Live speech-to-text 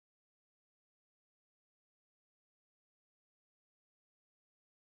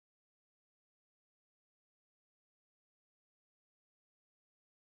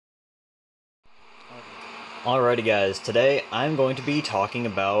Alrighty guys, today I'm going to be talking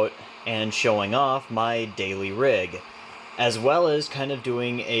about and showing off my daily rig, as well as kind of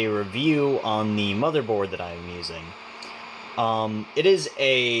doing a review on the motherboard that I'm using. It is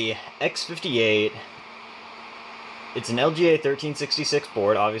a x58, it's an LGA 1366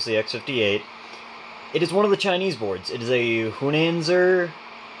 board, obviously x58. It is one of the Chinese boards. It is a Huanan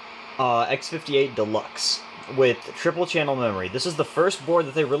x58 deluxe with triple channel memory. This is the first board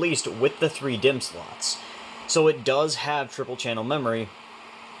that they released with the 3 DIMM slots. So it does have triple channel memory,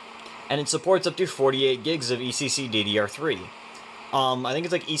 and it supports up to 48 gigs of ECC DDR3. I think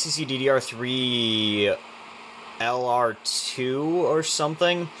it's like ECC DDR3 LR2 or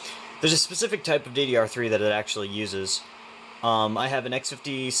something. There's a specific type of DDR3 that it actually uses. I have an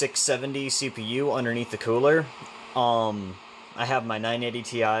x5670 CPU underneath the cooler. I have my 980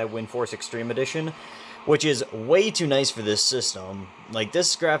 Ti WinForce Extreme Edition, which is way too nice for this system. Like,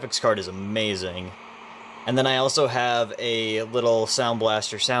 this graphics card is amazing. And then I also have a little Sound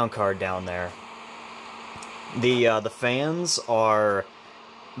Blaster sound card down there. The fans are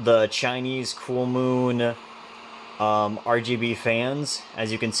the Chinese Cool Moon RGB fans.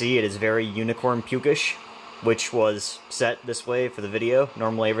 As you can see, it is very unicorn pukish, which was set this way for the video.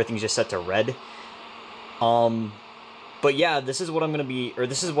 Normally everything's just set to red. But yeah, this is what I'm gonna be, or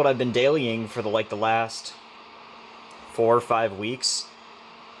this is what I've been dailying for the last 4 or 5 weeks.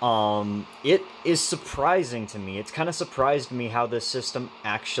 It is surprising to me. It's kind of surprised me how this system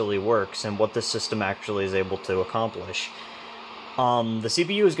actually works and what this system actually is able to accomplish. The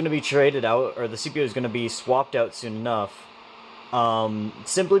CPU is going to be traded out, or the CPU is going to be swapped out soon enough,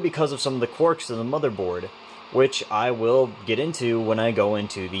 simply because of some of the quirks of the motherboard, which I will get into when I go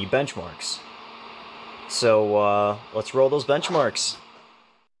into the benchmarks. So, let's roll those benchmarks.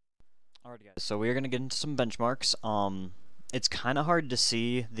 Alright guys, so we are going to get into some benchmarks. It's kind of hard to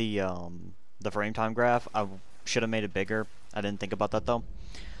see the frame time graph. I should have made it bigger. I didn't think about that though.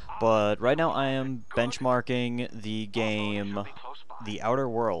 But right now I am benchmarking the game The Outer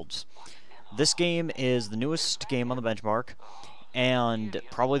Worlds. This game is the newest game on the benchmark and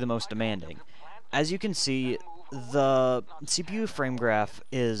probably the most demanding. As you can see, the CPU frame graph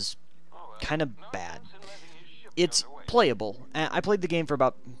is kind of bad. It's playable. I played the game for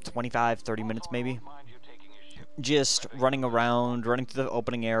about 25-30 minutes maybe. Just running around, running through the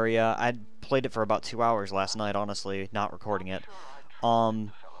opening area. I played it for about 2 hours last night, honestly, not recording it.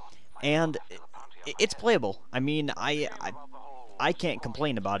 And it's playable. I mean, I can't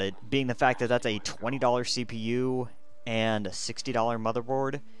complain about it, being the fact that that's a $20 CPU and a $60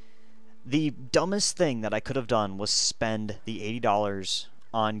 motherboard. The dumbest thing that I could have done was spend the $80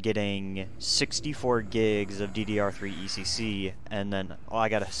 on getting 64 gigs of DDR3 ECC, and then I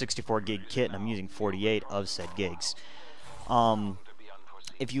got a 64 gig kit and I'm using 48 of said gigs.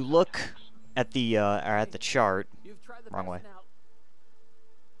 If you look at the chart, wrong way.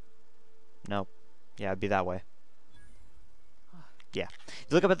 No, yeah, it'd be that way. Yeah, if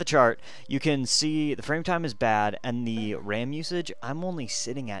you look up at the chart, you can see the frame time is bad, and the RAM usage, I'm only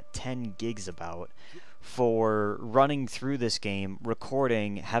sitting at 10 gigs about for running through this game,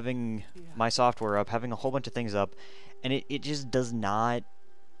 recording, having my software up, having a whole bunch of things up, and it just does not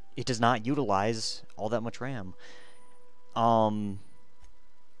utilize all that much RAM.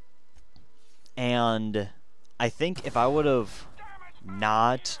 And I think if I would have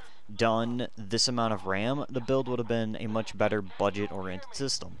not done this amount of RAM, the build would have been a much better budget-oriented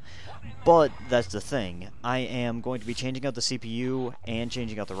system. But that's the thing. I am going to be changing out the CPU and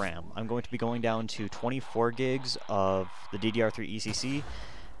changing out the RAM. I'm going to be going down to 24 gigs of the DDR3 ECC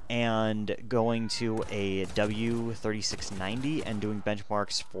and going to a W3690 and doing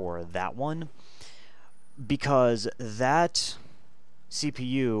benchmarks for that one, because that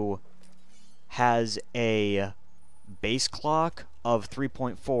CPU has a base clock of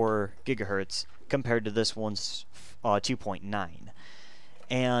 3.4 gigahertz compared to this one's 2.9.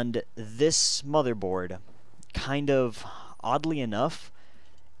 And this motherboard, kind of oddly enough,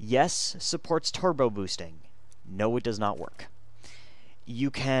 yes, supports turbo boosting. No, it does not work. You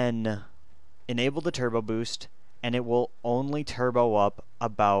can enable the turbo boost, and it will only turbo up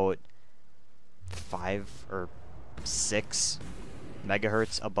about 5 or 6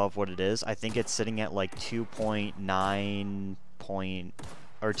 megahertz above what it is. I think it's sitting at like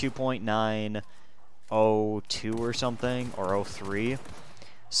 2.902 or something, or 03.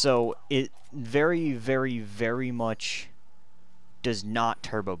 So it very, very, very much does not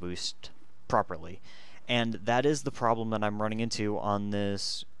turbo boost properly. And that is the problem that I'm running into on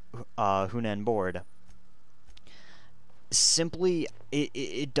this Huanan board. Simply,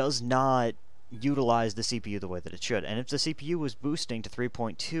 it does not utilize the CPU the way that it should. And if the CPU was boosting to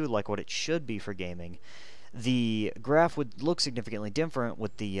 3.2 like what it should be for gaming, the graph would look significantly different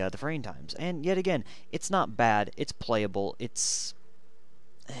with the frame times. And yet again, it's not bad. It's playable. It's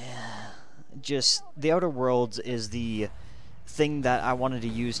just the Outer Worlds is the thing that I wanted to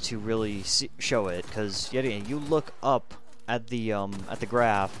use to really show it, because yet again, you look up at the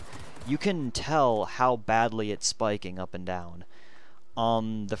graph, you can tell how badly it's spiking up and down.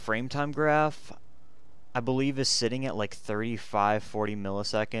 The frame time graph, I believe, is sitting at like 35-40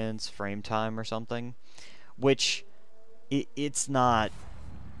 milliseconds frame time or something, which it's not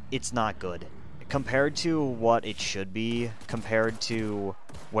good compared to what it should be, compared to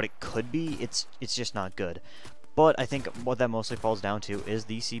what it could be. It's just not good. But I think what that mostly falls down to is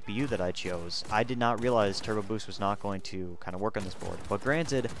the CPU that I chose. I did not realize Turbo Boost was not going to kind of work on this board. But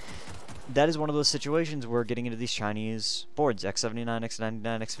granted, that is one of those situations where getting into these Chinese boards, x79, x99,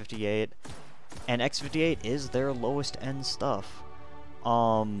 x58, and x58 is their lowest end stuff.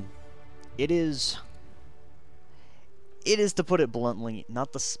 It is, to put it bluntly,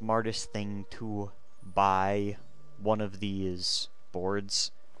 not the smartest thing to buy one of these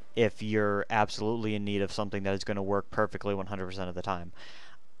boards if you're absolutely in need of something that is going to work perfectly 100% of the time.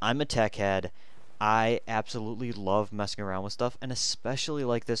 I'm a tech head. I absolutely love messing around with stuff, and especially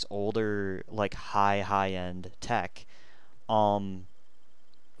like this older, like high-end tech. For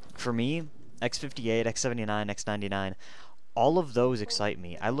me, x58, x79, x99, all of those excite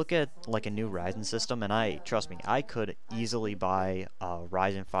me. I look at like a new Ryzen system, and trust me, I could easily buy a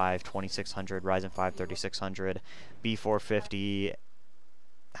Ryzen 5 2600, Ryzen 5 3600, B450.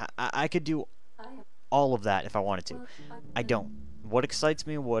 I could do all of that if I wanted to. I don't. What excites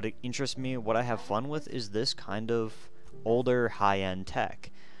me, what interests me, what I have fun with is this kind of older high-end tech.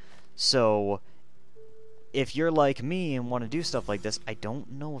 So if you're like me and want to do stuff like this, I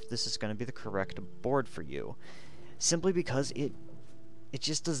don't know if this is going to be the correct board for you. Simply because it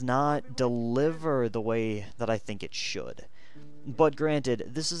just does not deliver the way that I think it should. But granted,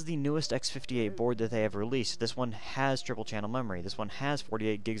 this is the newest x58 board that they have released. This one has triple channel memory. This one has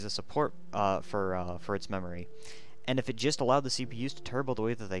 48 gigs of support for its memory. And if it just allowed the CPUs to turbo the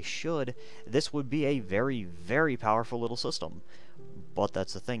way that they should, this would be a very, very powerful little system. But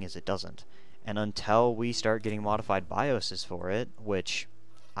that's the thing, is it doesn't. And until we start getting modified BIOSes for it, which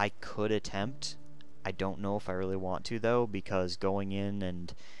I could attempt, I don't know if I really want to though, because going in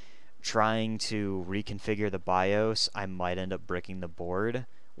and trying to reconfigure the BIOS, I might end up breaking the board,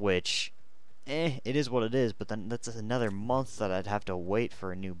 which, it is what it is, but then that's another month that I'd have to wait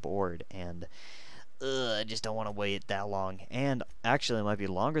for a new board, and I just don't want to wait that long. And actually, it might be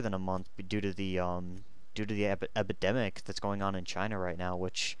longer than a month due to the epidemic that's going on in China right now,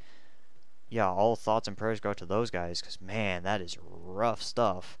 which, yeah, all thoughts and prayers go out to those guys, because, man, that is rough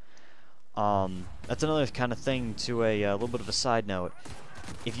stuff. That's another kind of thing to a little bit of a side note.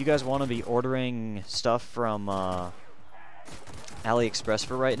 If you guys want to be ordering stuff from AliExpress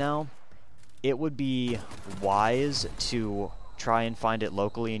for right now, it would be wise to try and find it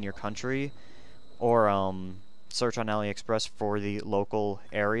locally in your country, or search on AliExpress for the local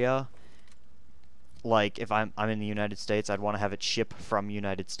area. Like, if I'm in the United States, I'd want to have it ship from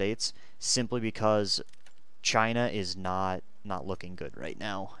United States, simply because China is not looking good right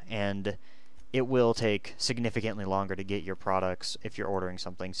now, and it will take significantly longer to get your products if you're ordering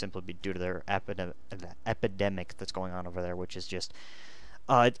something, simply due to their epidemic that's going on over there, which is just,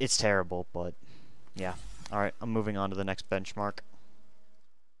 it's terrible. But yeah. Alright, I'm moving on to the next benchmark.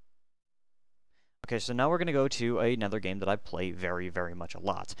 Okay, so now we're going to go to another game that I play very, very much a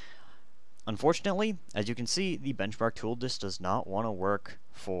lot. Unfortunately, as you can see, the benchmark tool just does not want to work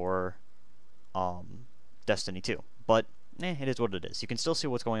for Destiny 2. But it is what it is. You can still see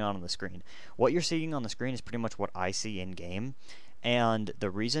what's going on the screen. What you're seeing on the screen is pretty much what I see in-game. And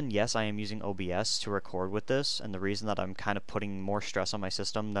the reason, yes, I am using OBS to record with this, and the reason that I'm kind of putting more stress on my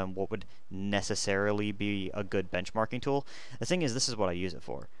system than what would necessarily be a good benchmarking tool, the thing is, this is what I use it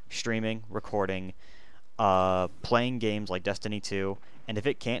for. Streaming, recording, playing games like Destiny 2, and if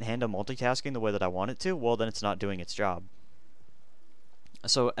it can't handle multitasking the way that I want it to, well, then it's not doing its job.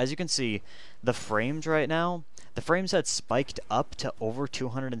 So, as you can see, the frames right now, the frames had spiked up to over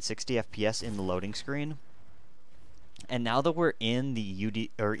 260 FPS in the loading screen. And now that we're in the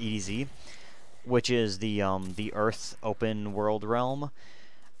EDZ, which is the Earth open world realm,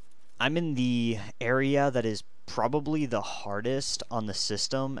 I'm in the area that is probably the hardest on the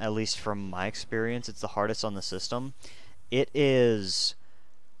system, at least from my experience. It's the hardest on the system. It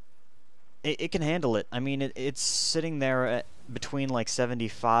can handle it. I mean, it's sitting there at between like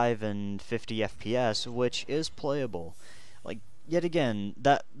 75 and 50 FPS, which is playable. Like, yet again,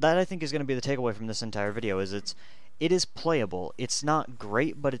 that I think is going to be the takeaway from this entire video, is it is playable. It's not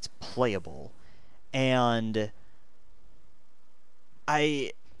great, but it's playable. And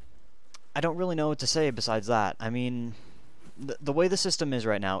I don't really know what to say besides that. I mean, the way the system is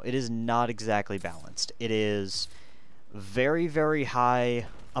right now, it is not exactly balanced. It is very, very high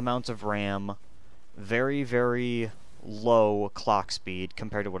amounts of RAM, very, very low clock speed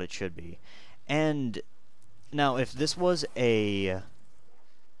compared to what it should be. And now, if this was a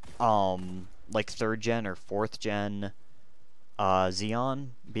like 3rd gen or 4th gen Xeon,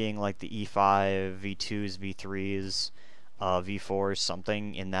 being like the E5, V2s, V3s, V4s,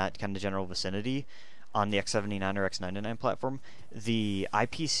 something in that kind of general vicinity on the x79 or x99 platform, the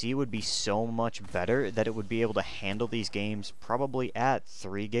IPC would be so much better that it would be able to handle these games probably at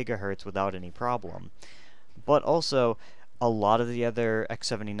 3 gigahertz without any problem. But also, a lot of the other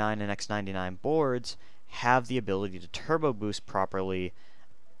x79 and x99 boards have the ability to turbo boost properly,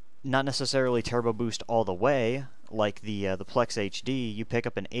 not necessarily turbo boost all the way, like the Plex HD. You pick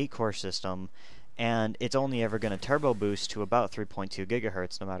up an 8-core system, and it's only ever going to turbo boost to about 3.2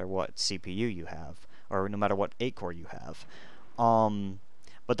 gigahertz no matter what CPU you have, or no matter what 8-core you have.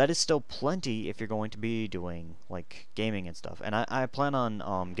 But that is still plenty if you're going to be doing, like, gaming and stuff. And I plan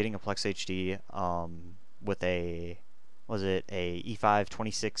on getting a Plex HD with a, was it a E5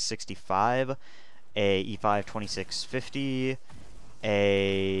 2665, a E5 2650,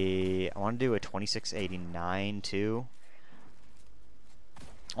 I want to do a 2689 too,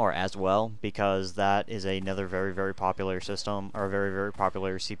 or as well, because that is another very, very popular system, or a very, very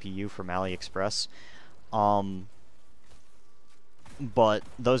popular CPU from AliExpress. But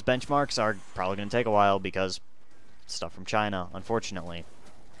those benchmarks are probably going to take a while because stuff from China, unfortunately.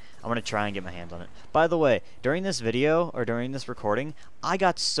 I'm going to try and get my hands on it. By the way, during this video, or during this recording, I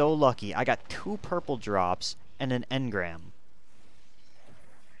got so lucky. I got 2 purple drops and an engram.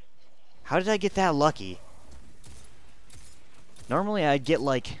 How did I get that lucky? Normally I'd get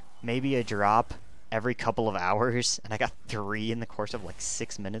like maybe a drop every couple of hours, and I got 3 in the course of like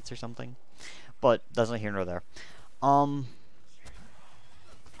 6 minutes or something. But that's not here nor there. I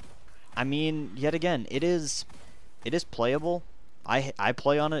mean, yet again, it is playable. I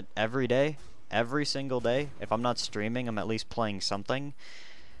play on it every day, every single day. If I'm not streaming, I'm at least playing something.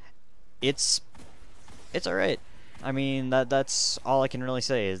 It's alright. I mean, that's all I can really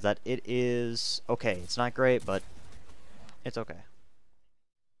say, is that it is okay. It's not great, but it's okay.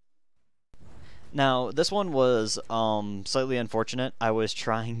 Now, this one was slightly unfortunate. I was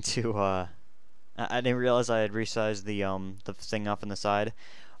trying to I didn't realize I had resized the thing off on the side,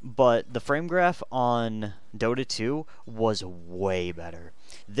 but the frame graph on Dota 2 was way better.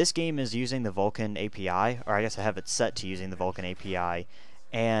 This game is using the Vulkan API, or I guess I have it set to using the Vulkan API,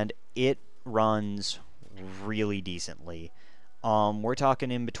 and it runs really decently. We're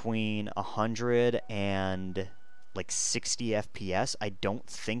talking in between 100 and like 60 FPS. I don't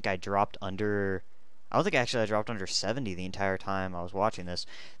think I dropped under... I don't think actually I dropped under 70 the entire time I was watching this.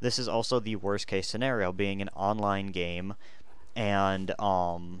 This is also the worst case scenario, being an online game, and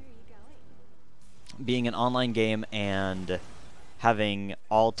having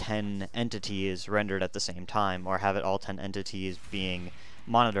all 10 entities rendered at the same time, or have it all 10 entities being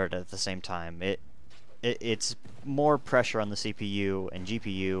monitored at the same time. It's more pressure on the CPU and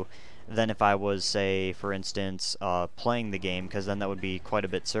GPU than if I was, say, for instance, playing the game, because then that would be quite a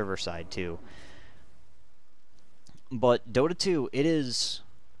bit server side too. But Dota 2, it is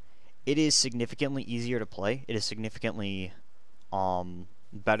significantly easier to play. It is significantly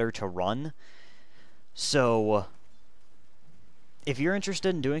better to run. So if you're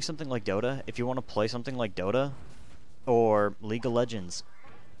interested in doing something like Dota, if you want to play something like Dota or League of Legends,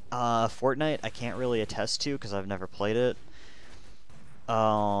 Fortnite I can't really attest to because I've never played it.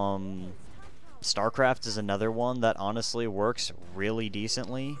 StarCraft is another one that honestly works really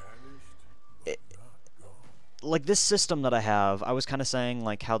decently. Like this system that I have, I was kind of saying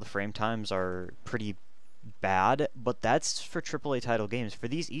like how the frame times are pretty bad, but that's for AAA title games. For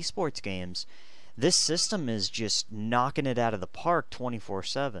these esports games, this system is just knocking it out of the park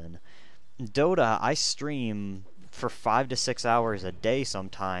 24/7. Dota, I stream for 5 to 6 hours a day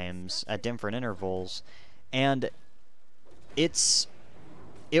sometimes at different intervals, and it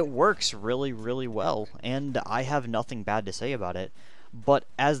works really, really well, and I have nothing bad to say about it. But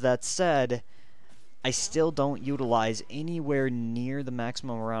as that said, I still don't utilize anywhere near the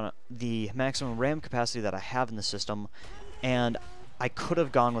maximum RAM capacity that I have in the system, and I could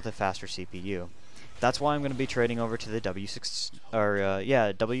have gone with a faster CPU. That's why I'm going to be trading over to the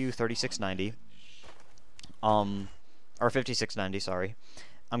W3690, or 5690, sorry.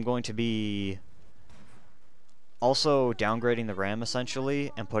 I'm going to be Also downgrading the RAM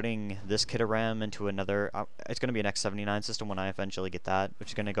essentially and putting this kit of RAM into another. It's going to be an x59 system when I eventually get that, which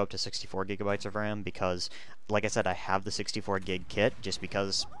is going to go up to 64 gigabytes of RAM because, like I said, I have the 64 gig kit just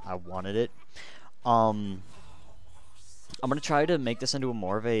because I wanted it. I'm going to try to make this into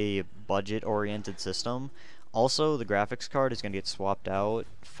more of a budget-oriented system. Also, the graphics card is going to get swapped out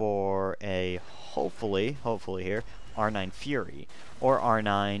for a, hopefully here, R9 Fury, or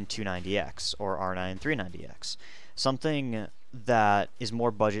R9 290X, or R9 390X. Something that is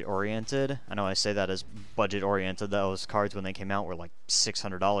more budget-oriented. I know I say that as budget-oriented. Those cards, when they came out, were like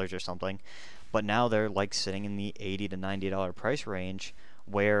 $600 or something. But now they're like sitting in the $80 to $90 price range,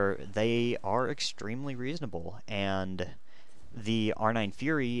 where they are extremely reasonable. And the R9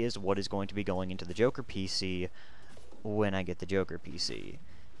 Fury is what is going to be going into the Joker PC when I get the Joker PC.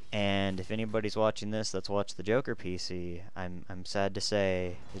 And if anybody's watching this that's watched the Joker PC, I'm sad to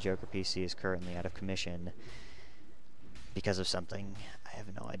say the Joker PC is currently out of commission because of something. I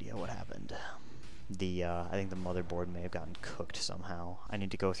have no idea what happened. I think the motherboard may have gotten cooked somehow. I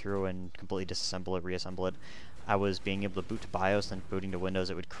need to go through and completely disassemble it, reassemble it. I was being able to boot to BIOS, then booting to Windows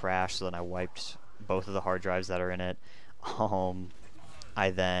it would crash, so then I wiped both of the hard drives that are in it.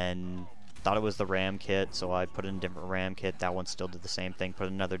 I then thought it was the RAM kit, so I put in a different RAM kit. That one still did the same thing. Put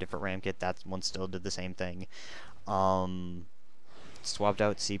in another different RAM kit. That one still did the same thing. Swapped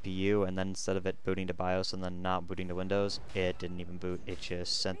out CPU, and then instead of it booting to BIOS and then not booting to Windows, it didn't even boot. It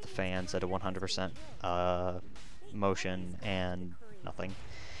just sent the fans at a 100% motion and nothing.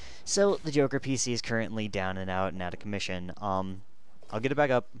 So the Joker PC is currently down and out and out of commission. I'll get it back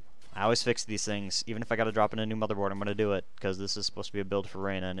up. I always fix these things. Even if I gotta drop in a new motherboard, I'm gonna do it, because this is supposed to be a build for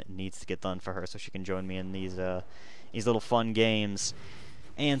Raina, and it needs to get done for her so she can join me in these little fun games,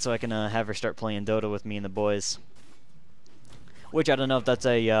 and so I can have her start playing Dota with me and the boys. Which, I don't know if that's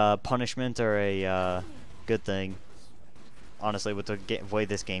a punishment or a good thing. Honestly, with the way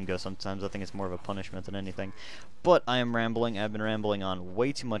this game goes, sometimes I think it's more of a punishment than anything. But I am rambling. I've been rambling on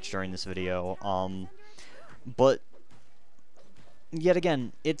way too much during this video. But yet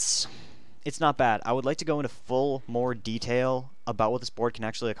again, it's not bad. I would like to go into more detail about what this board can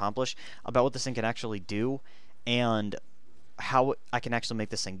actually accomplish, about what this thing can actually do, and how I can actually make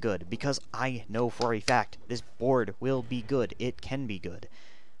this thing good, because I know for a fact this board will be good. It can be good.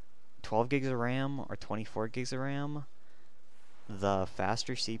 12 gigs of RAM or 24 gigs of RAM, the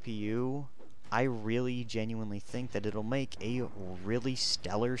faster CPU, I really genuinely think that it'll make a really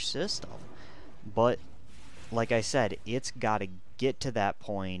stellar system. But like I said, it's got to get to that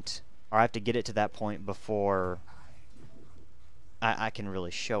point, or I have to get it to that point before I can really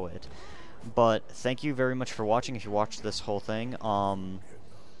show it. But thank you very much for watching. If you watched this whole thing,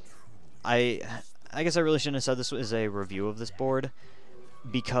 I guess I really shouldn't have said this was a review of this board,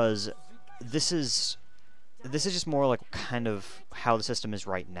 because this is just more like kind of how the system is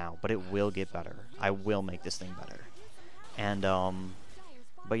right now. But it will get better. I will make this thing better. And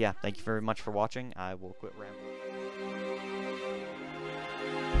but yeah, thank you very much for watching. I will quit rambling.